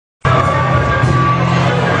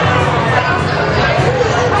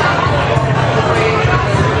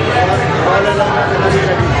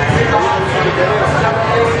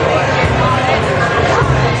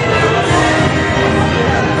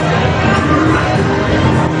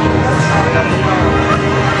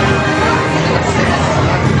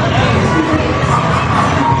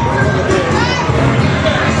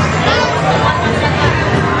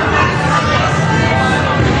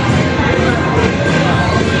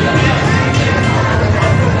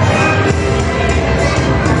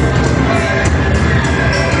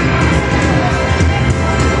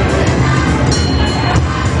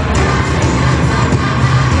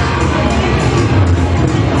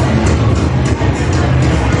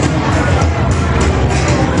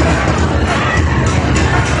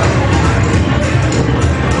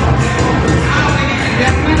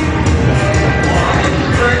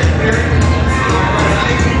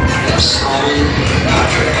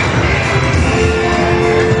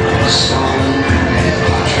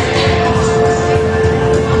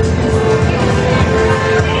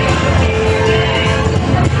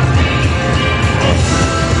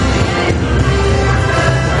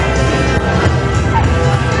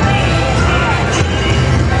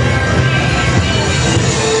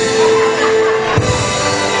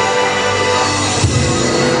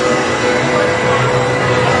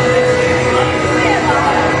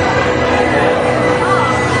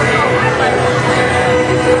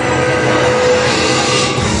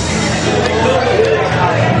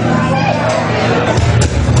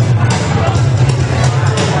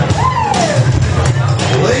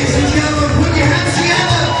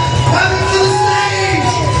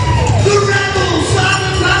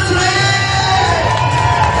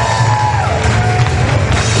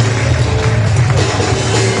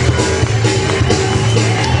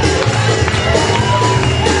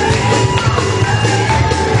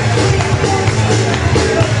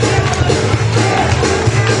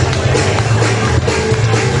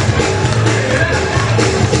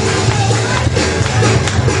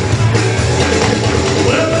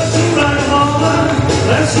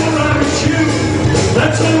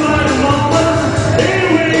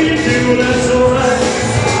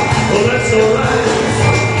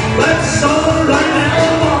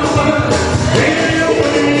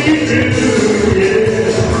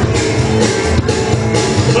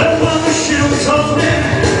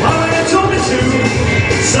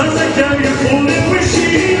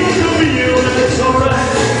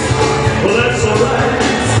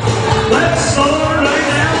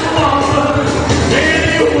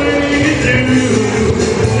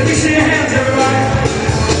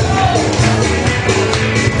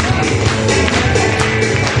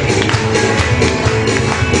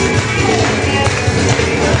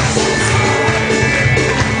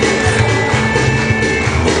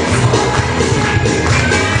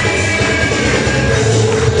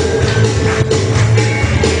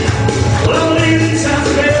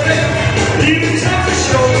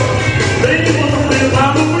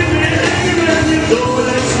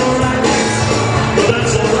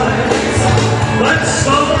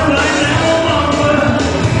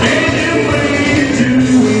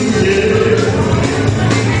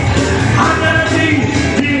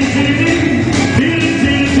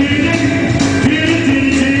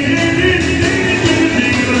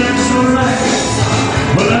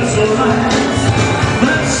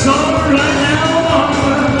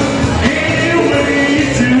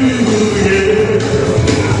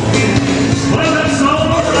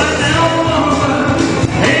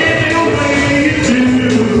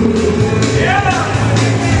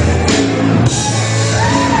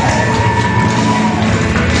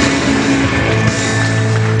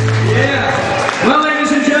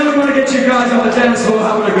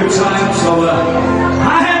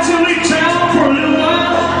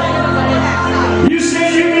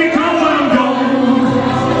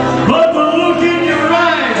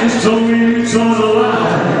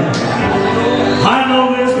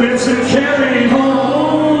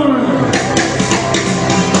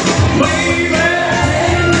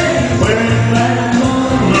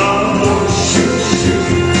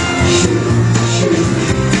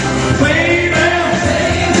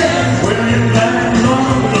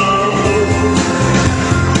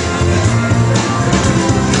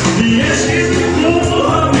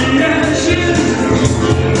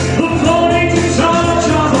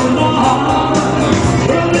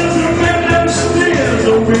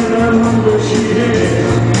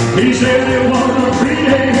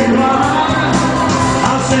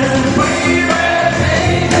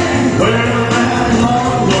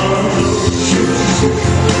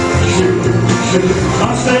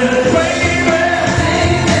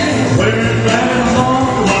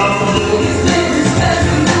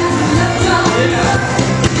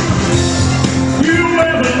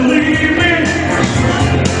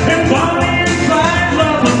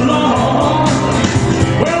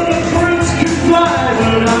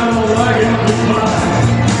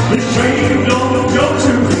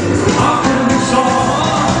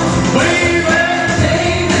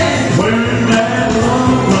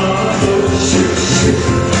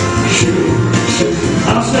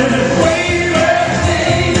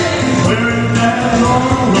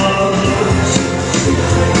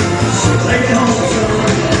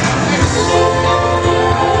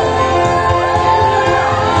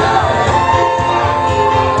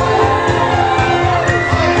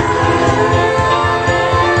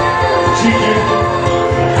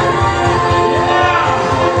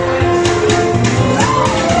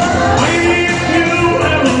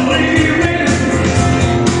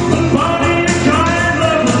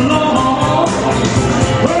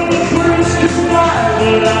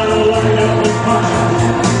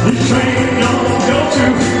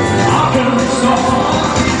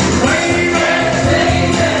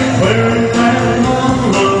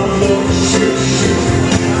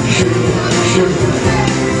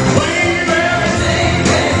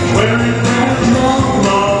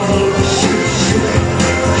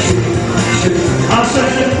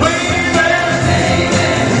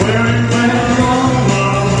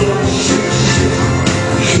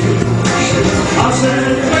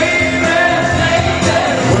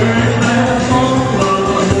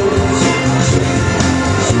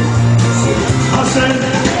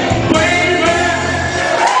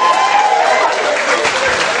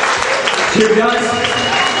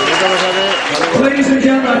Ladies and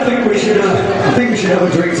gentlemen, I think we should have a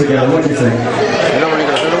drink together. What do you think?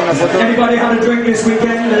 Anybody had a drink this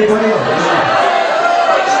weekend? Anybody?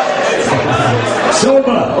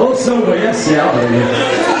 Sober, all sober, yes, yeah, I believe you.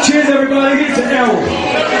 Cheers, everybody. Here's to L.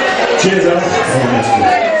 Cheers, L.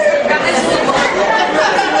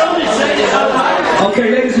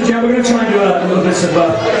 Okay, ladies and gentlemen, we're going to try and do a little bit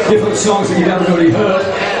of different songs that you haven't already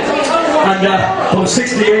heard. and from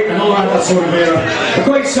 68 and all around that sort of era. A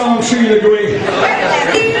great song, I'm sure you'll agree.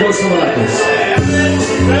 Goes something like this.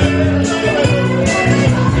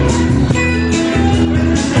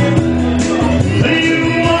 You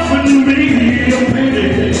offered me a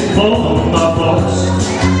penny for my boss.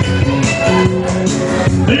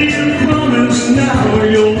 You promised now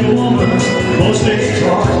your woman will stay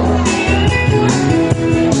strong.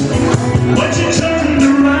 But you turned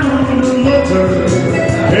around and looked her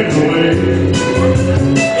in the way.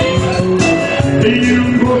 You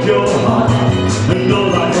broke your heart, and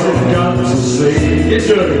all I forgot to say, it's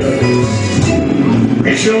your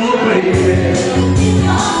baby.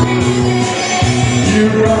 You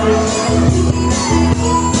right,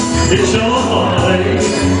 it's your heartache.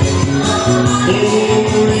 Oh,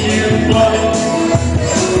 you fight.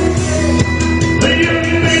 You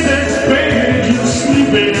made that baby just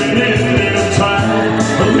sleeping in their time.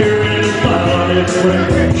 I'm hearing about it when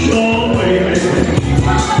your baby.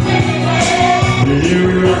 You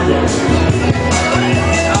right.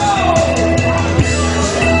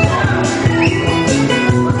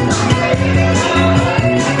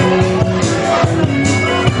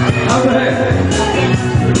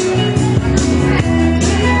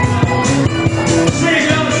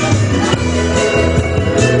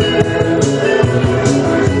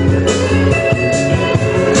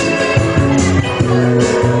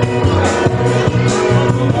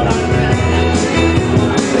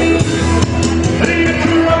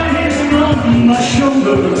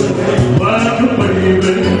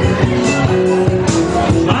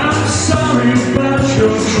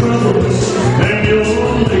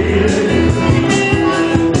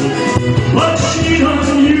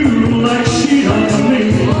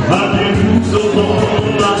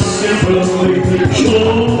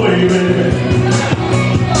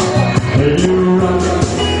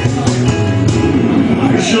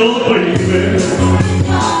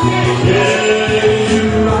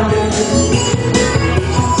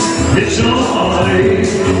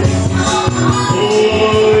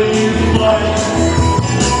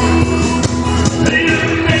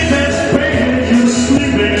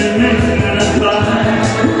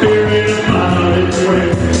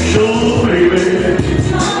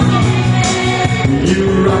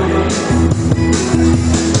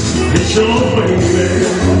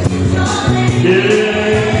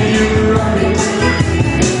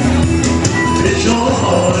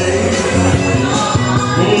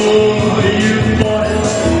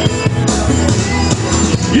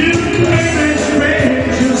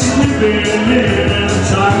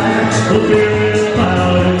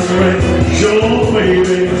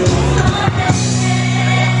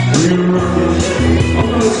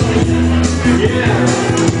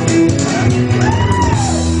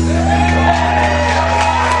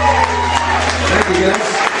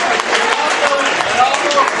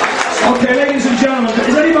 Okay, ladies and gentlemen,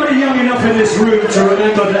 is anybody young enough in this room to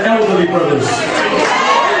remember the elderly brothers?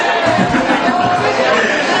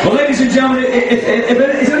 Well, ladies and gentlemen,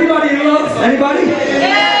 is anybody in love? Anybody?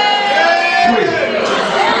 Yeah!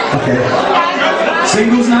 Okay.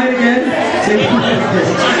 Singles night again? Singles night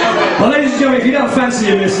again. Well, ladies and gentlemen, if you don't fancy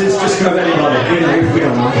your missus, just grab anybody. We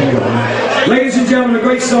don't mind. Ladies and gentlemen, a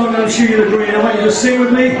great song, I'm sure you'll agree, and I want you to sing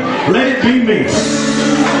with me. Let It Be Me.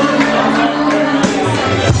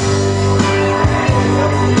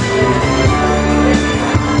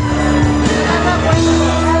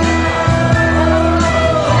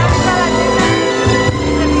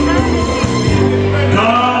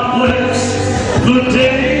 The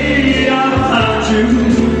day I found you,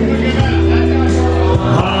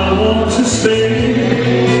 I want to stay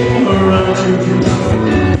around you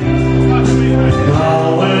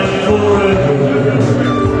now and forever.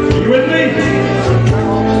 You with me?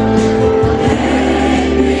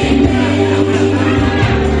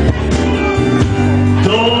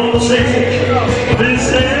 Don't take this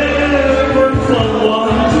ever from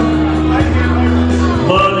one,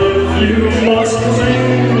 but if you must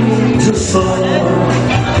cling to someone,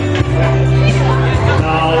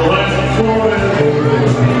 now and forever,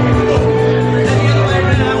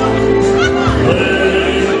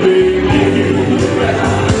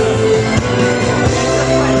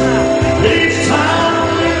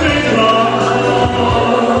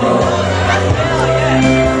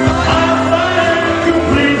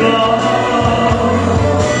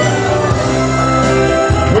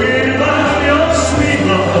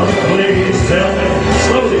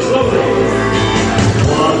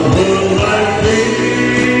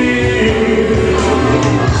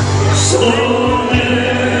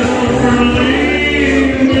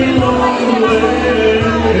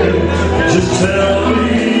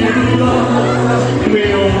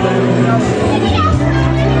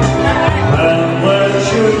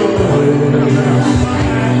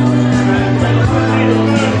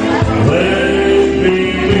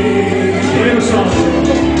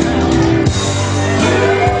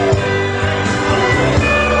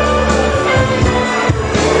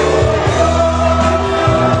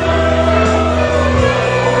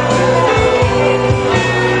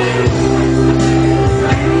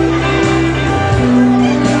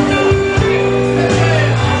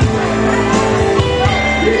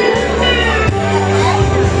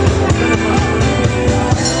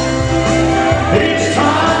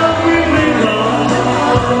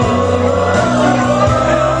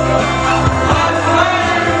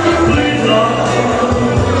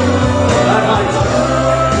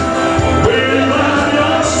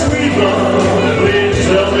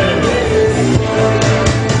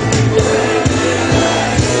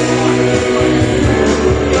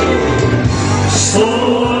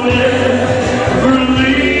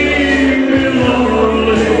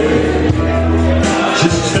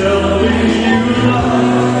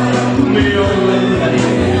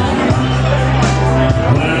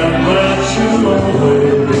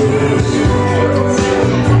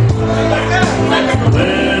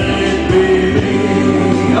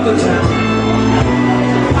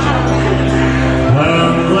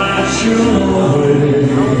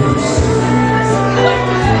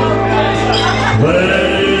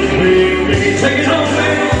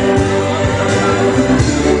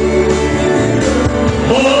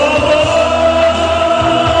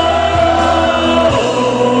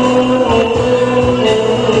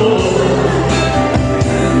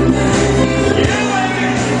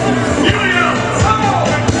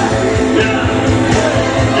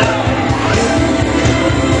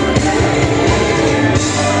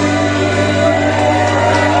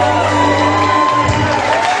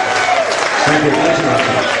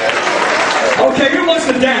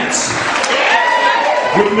 wants to dance?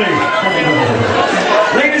 With me.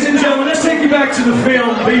 Ladies and gentlemen, let's take you back to the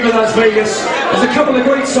film Viva Las Vegas. There's a couple of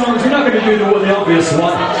great songs. We're not going to do the obvious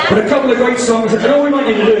one, but a couple of great songs. And all we want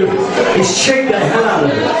you to do is shake the hell out of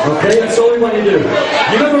it. Okay? That's all we want you to do.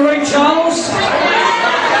 You remember Ray Charles?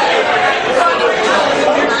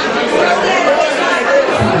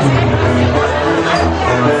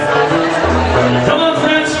 Come on,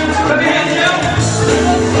 friends. Let me hand you out.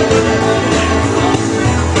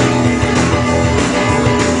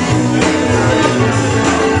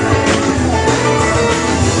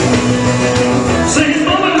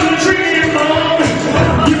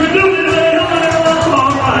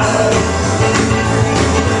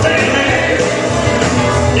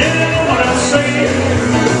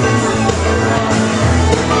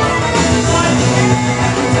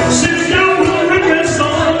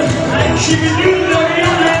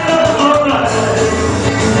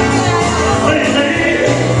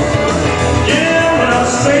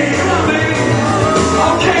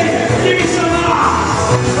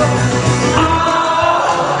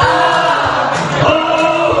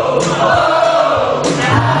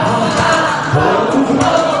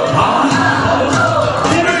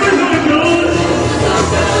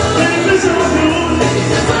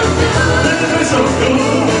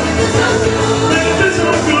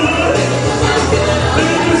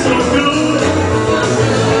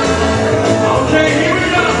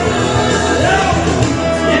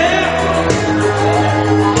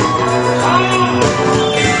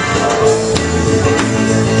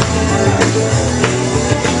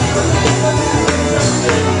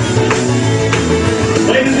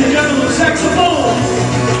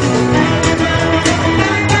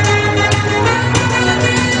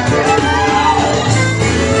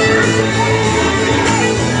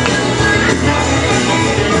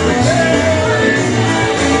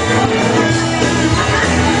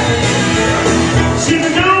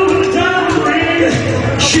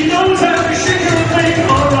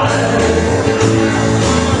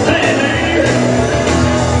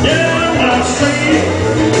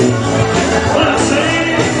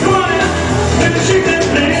 She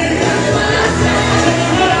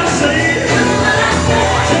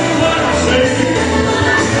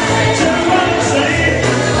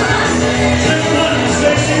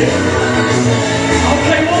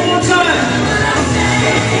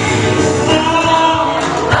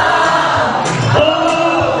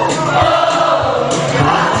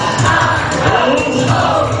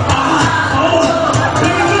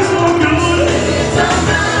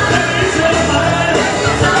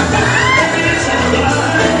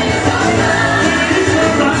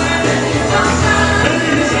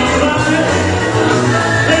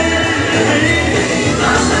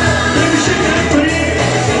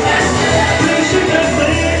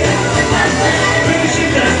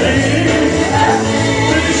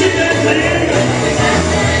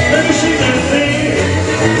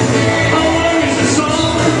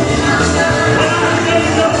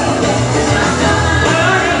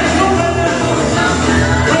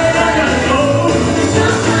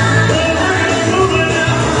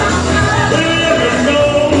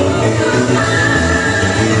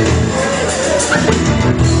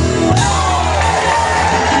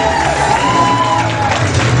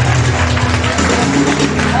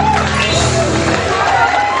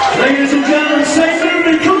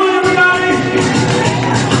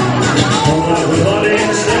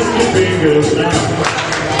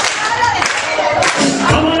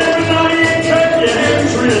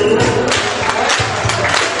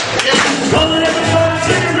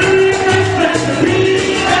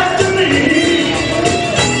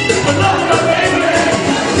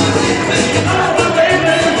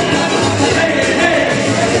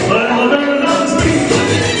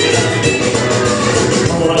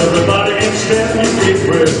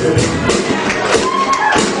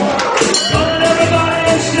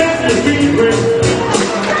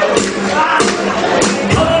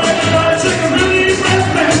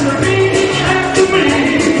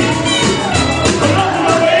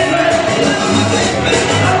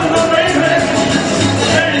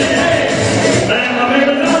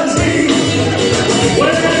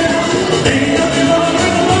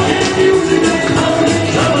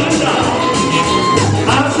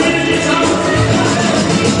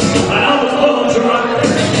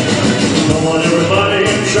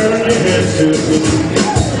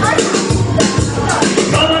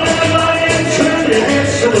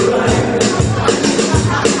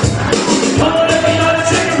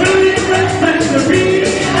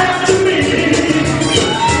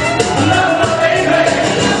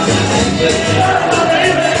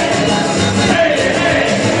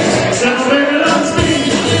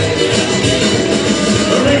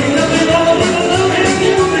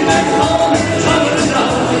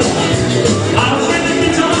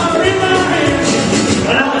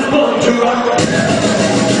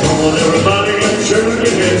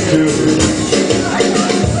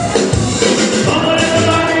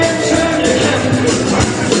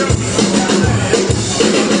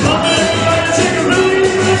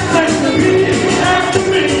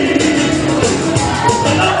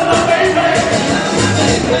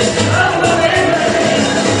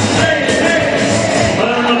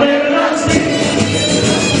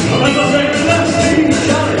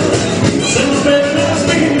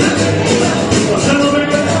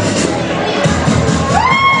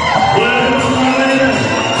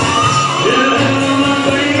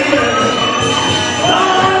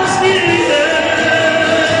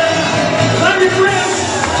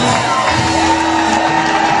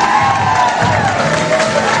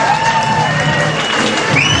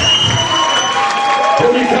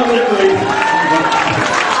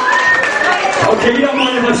Okay, you don't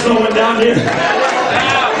mind if I slow it down here?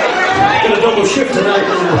 Got a double shift tonight.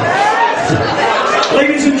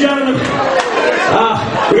 Ladies and gentlemen, we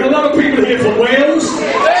got a lot of people here from Wales.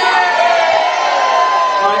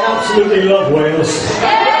 I absolutely love Wales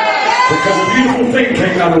because a beautiful thing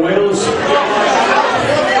came out of Wales.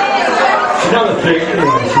 She's not a thing,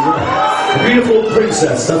 anyway. She's a beautiful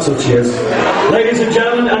princess, that's what she is. Ladies and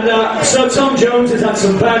gentlemen, and Sir Tom Jones has had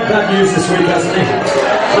some bad news this week, hasn't he?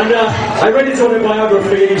 And I read his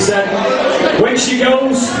autobiography and he said, when she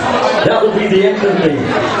goes, that will be the end of me.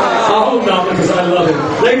 I hope not, because I love him.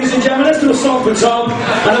 Ladies and gentlemen, let's do a song for Tom,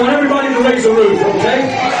 and I want everybody to raise the roof, okay?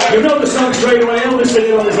 You know the song straight away. Elvis did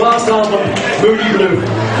it on his last album, Moody Blue.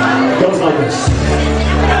 It goes like this.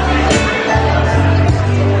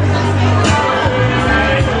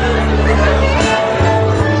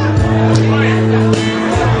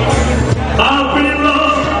 I've been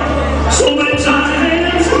wrong so many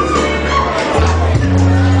times.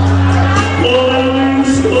 All I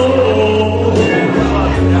used to know.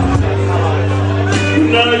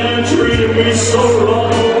 Now you treated me so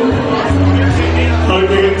wrong. I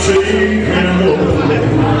can't take it anymore.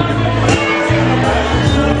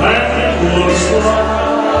 And was right.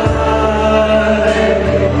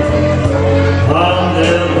 I'm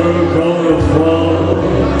never gonna fall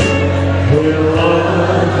in love.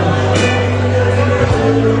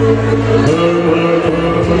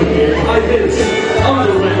 I did it. I'm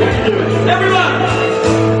doing it. You can do it. Everybody!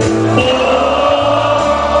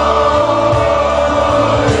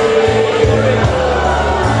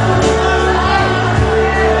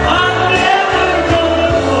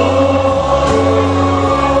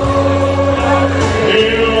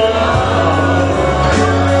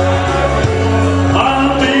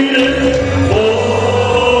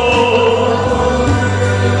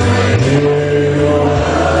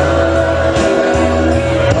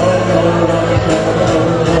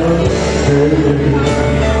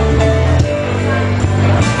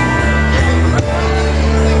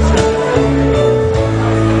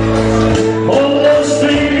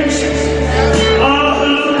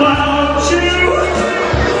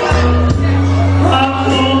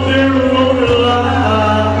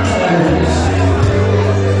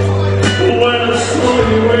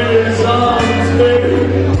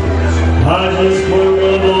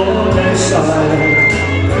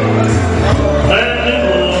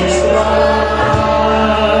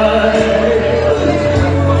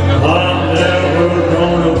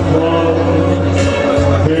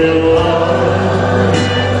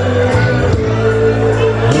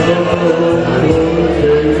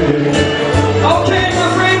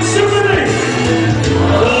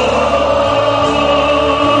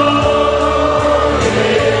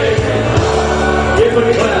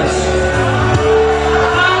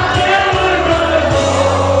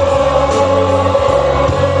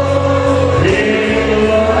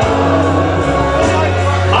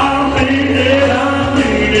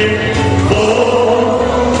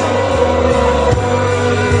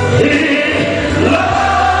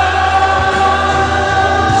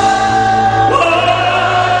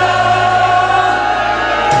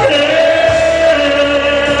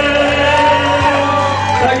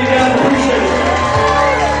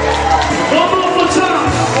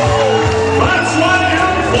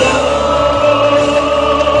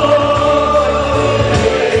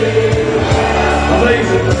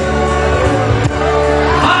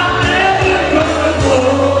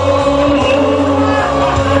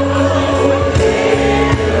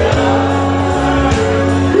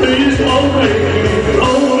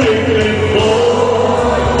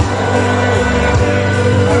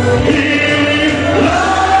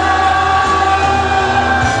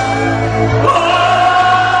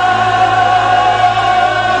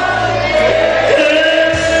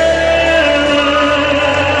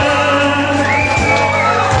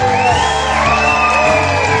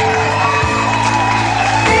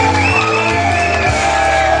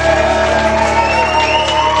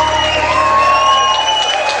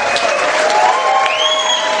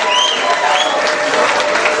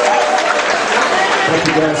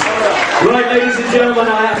 Right, ladies and gentlemen,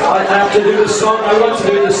 I have to do this song. I want to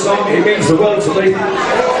do this song. It means the world to me.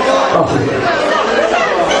 Oh.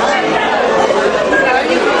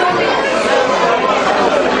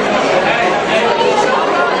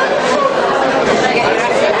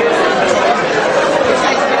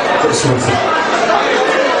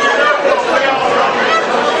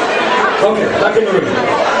 Okay, back in the room.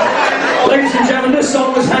 Ladies and gentlemen, this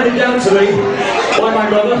song was handed down to me by my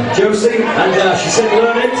mother, Josie, and she said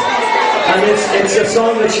learn it. And it's a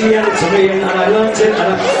song that she handed to me, and I learned it,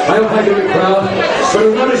 and I hope I do it proud. But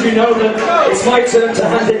as long as you know that it's my turn to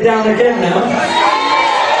hand it down again now.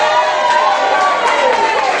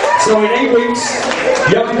 So in 8 weeks,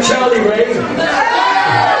 young Charlie Ray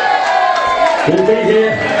will be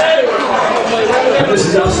here, and this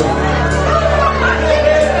is our song.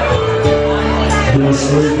 You're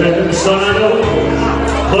sleeping inside,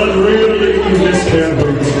 but really this can't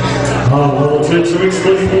wait. I wanted to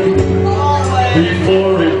explain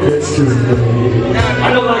before it gets too late. I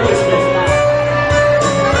don't like this bit.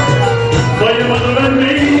 But your mother and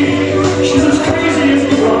me, she's as crazy as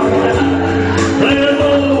you are.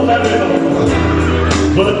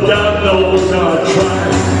 But God knows I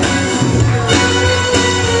tried.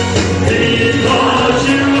 Because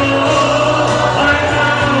you know I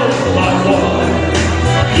have my boy.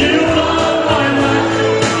 You are my life,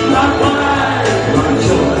 my pride, my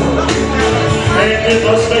joy. And if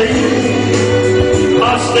I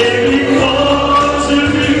stay because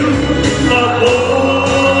of you, my boy.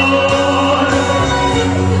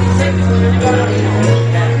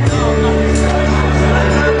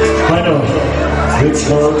 I know it's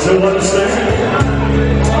hard to understand.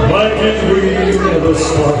 Why can we never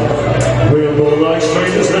stop? We're more like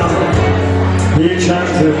strangers now, each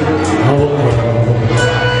acting our own.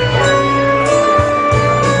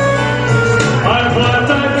 I've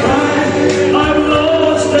laughed, I've cried, I've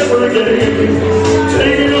lost every game,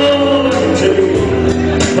 taken all I can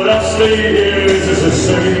take, but I'll stay here just the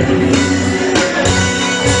same.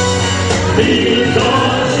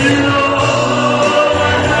 Because you know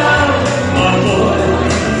I have my boy.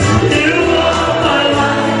 You are my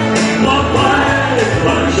life, my pride,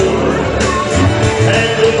 my joy.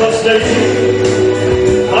 And if I stay,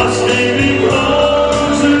 I'll stay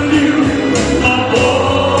because of you, my boy.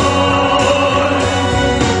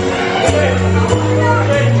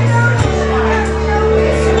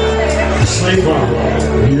 Sleep on,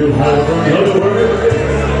 you have another word,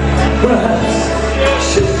 perhaps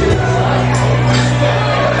shift it.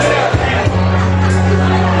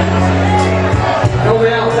 Help me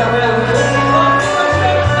out, help me out.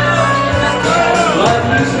 Live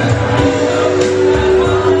music.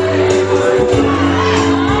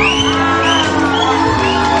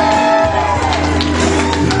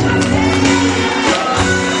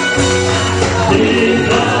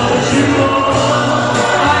 Because you are,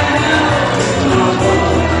 I am my boy.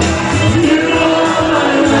 You are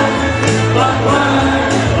my life, my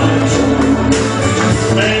pride, my joy.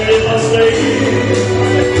 And if I stay,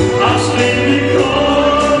 I'll stay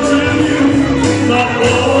because of you, my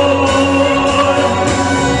boy.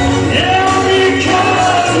 Yeah,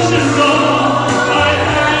 because you know I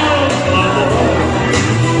have my boy.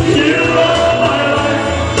 You are my life,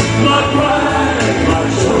 my pride, my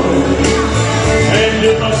joy. And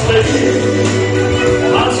if I stay,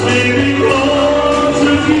 I'll stay because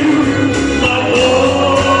of you, my boy.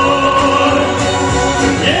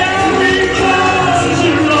 Yeah, because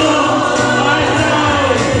you know I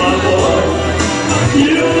have my boy.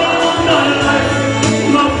 You are my life,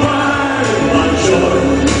 my pride, my joy.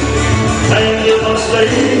 And if I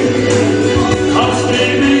stay, I'll stay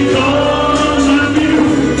because of you,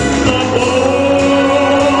 my boy.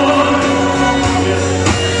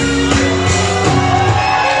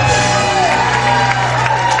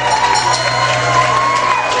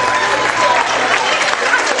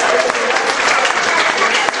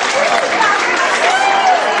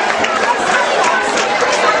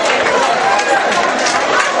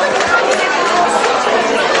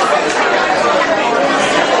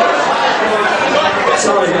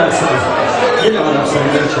 Sorry guys, sorry. You know what I'm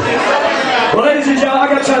saying, don't you? Well, ladies and gentlemen, I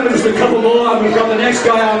got time for just a couple more, and we've got the next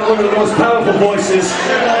guy out, one of the most powerful voices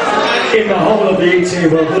in the whole of the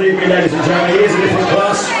ET world. Believe me, ladies and gentlemen, he is a different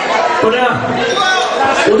class. But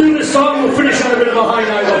we'll do this song, we'll finish on a bit of a high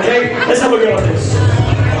note, okay? Let's have a go at this.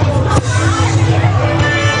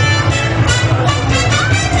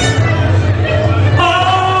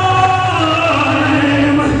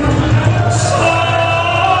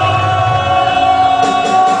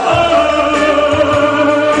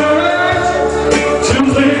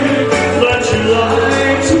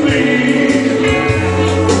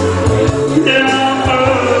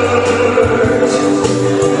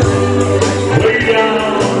 Way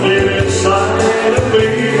down inside of me.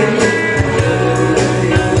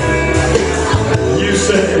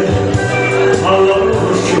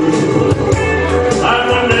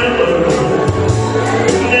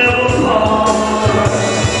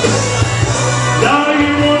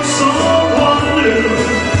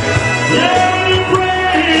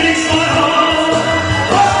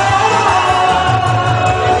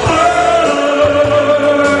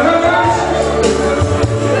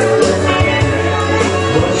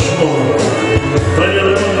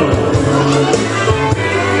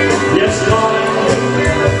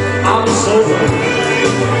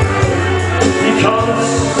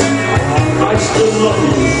 love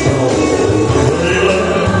you so, baby.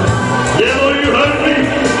 Yeah, boy, you hurt me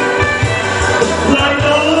like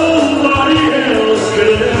nobody else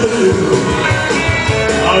could ever do.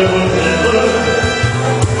 I will never,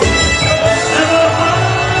 ever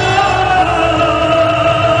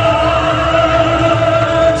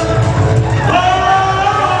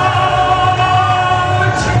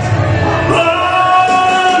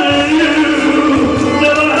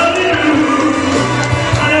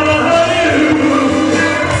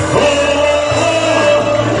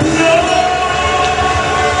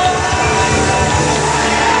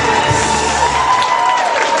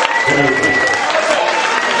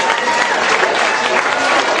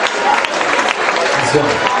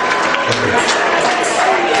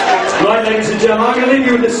Right, ladies and gentlemen, I'm going to leave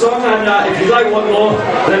you with this song, and if you'd like one more,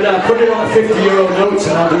 then put it on a 50-euro note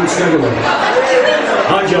and I'll do it straight away.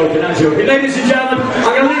 I'm joking, I'm joking. Ladies and gentlemen,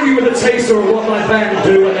 I'm going to leave you with a taster of what my band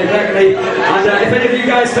do when they beg me. And if any of you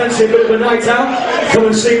guys fancy a bit of a night out, come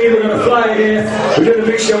and see me. We're going to fly here. We're doing a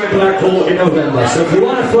big show in Blackpool in November. So if you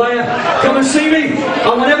want a flyer, come and see me.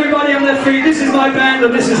 I want everybody on their feet. This is my band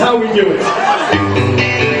and this is how we do it.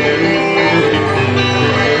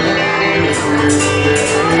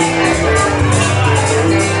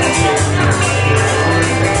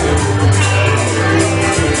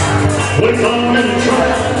 We're coming to try.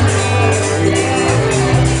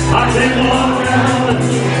 I can't walk out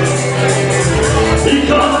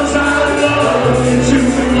because I love you too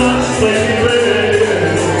much, baby.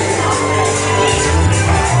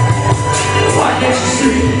 Why can't you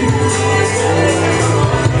see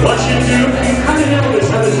what you do? How do you know this?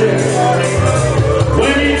 How does it?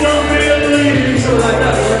 When you don't believe, so like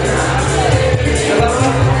that.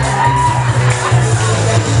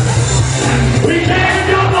 We can't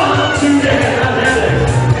go on together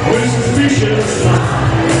with suspicious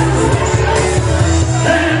minds,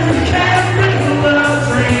 and we can't live our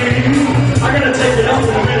dream. I'm going to take it up in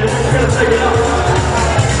a minute. I'm going to take it up.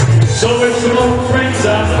 So if some old friends I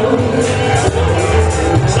know,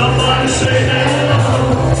 somebody say hello,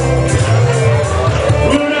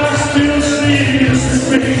 would I still see the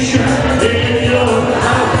suspicion in your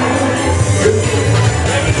eyes?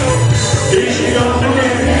 Is she gone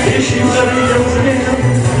again? Is she letting go again?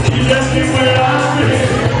 She's asking where I've been.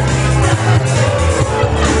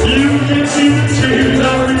 You can see the tears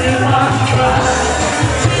are in my eyes.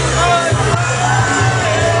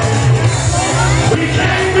 We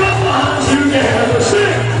can't go on together,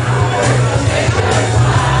 sing.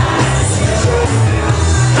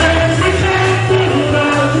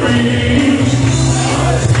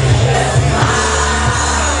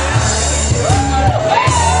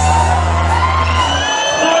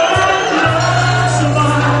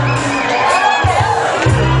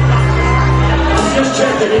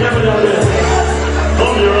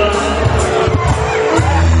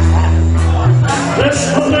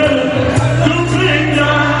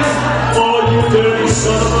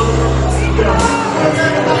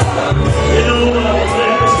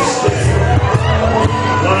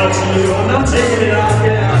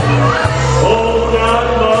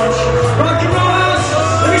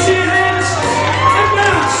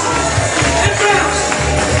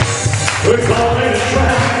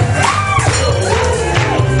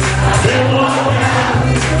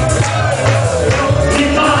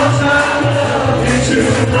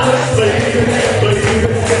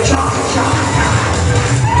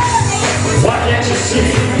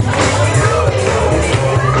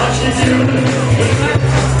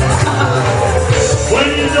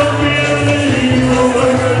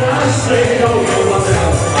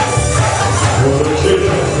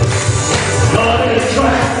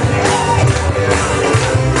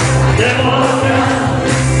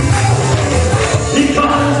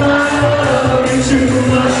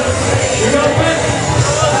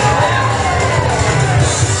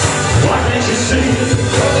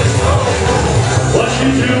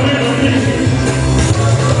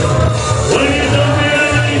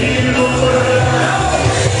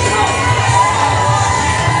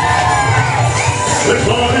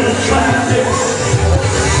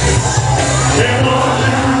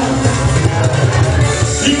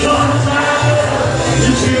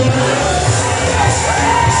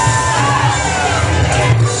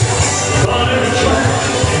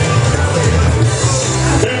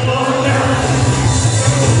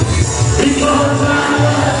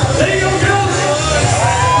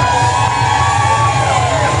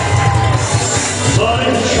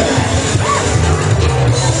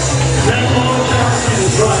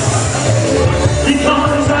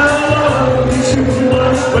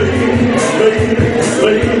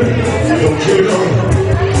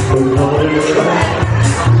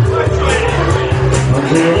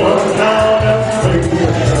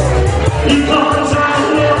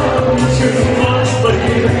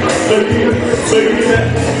 baby.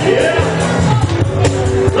 Yeah.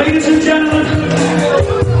 Ladies and gentlemen,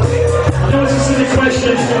 I know it's a silly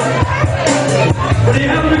question, but are you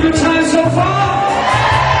having a good time so far?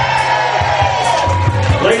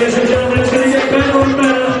 Ladies and gentlemen, it's going to get better and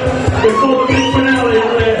better before the big finale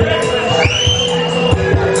up there.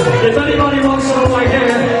 If anybody wants some of my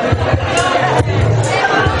hair,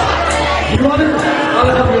 you want it? I'll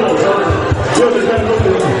have yours. Yours is better than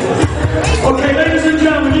yours. Okay, ladies and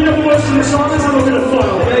gentlemen, you know the words of the song. Let's have a bit of fun,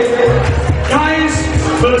 okay? Guys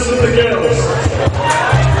versus the girls.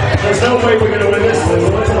 There's no way we're going to win this one.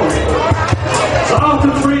 So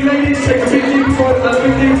after 3, ladies, take a big deep breath.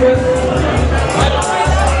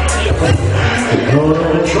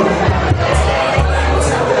 Gonna try.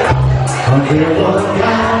 I can't walk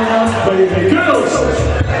down, baby. Girls!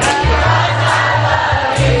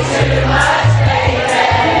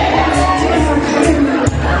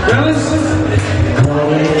 Fellas?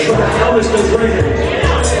 Gonna try. Elvis goes right here.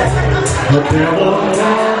 I can't walk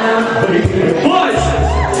down, baby. Boys!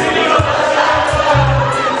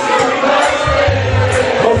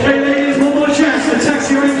 Okay, ladies, one more chance. The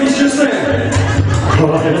taxi rank is just there.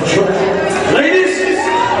 Gonna try. Ladies?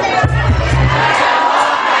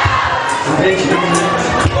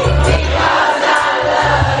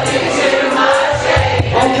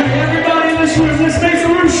 Okay, everybody in this room, let's make the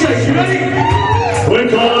room shake. You ready? We're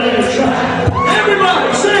gonna try.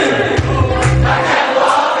 Everybody, sing!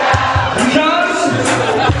 Because?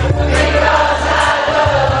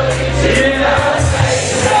 Yeah.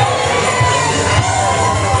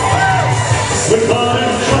 We're gonna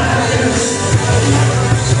try.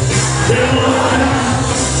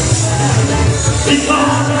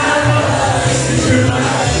 Because I love you too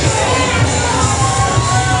much.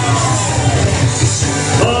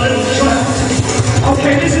 Gonna try.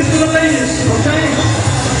 Okay, this is for the ladies, okay?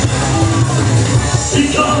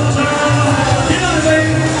 Because I love Get on it,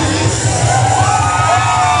 baby.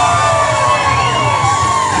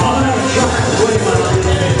 Gonna try.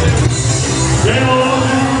 Get on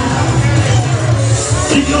it.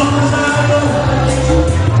 Because I love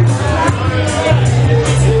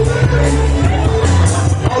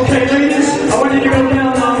Okay, ladies, I want you to go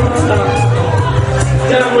down now.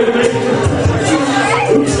 Down with me.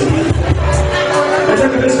 Oops. And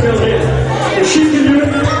look at this girl here. If she can do it,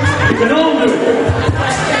 you can all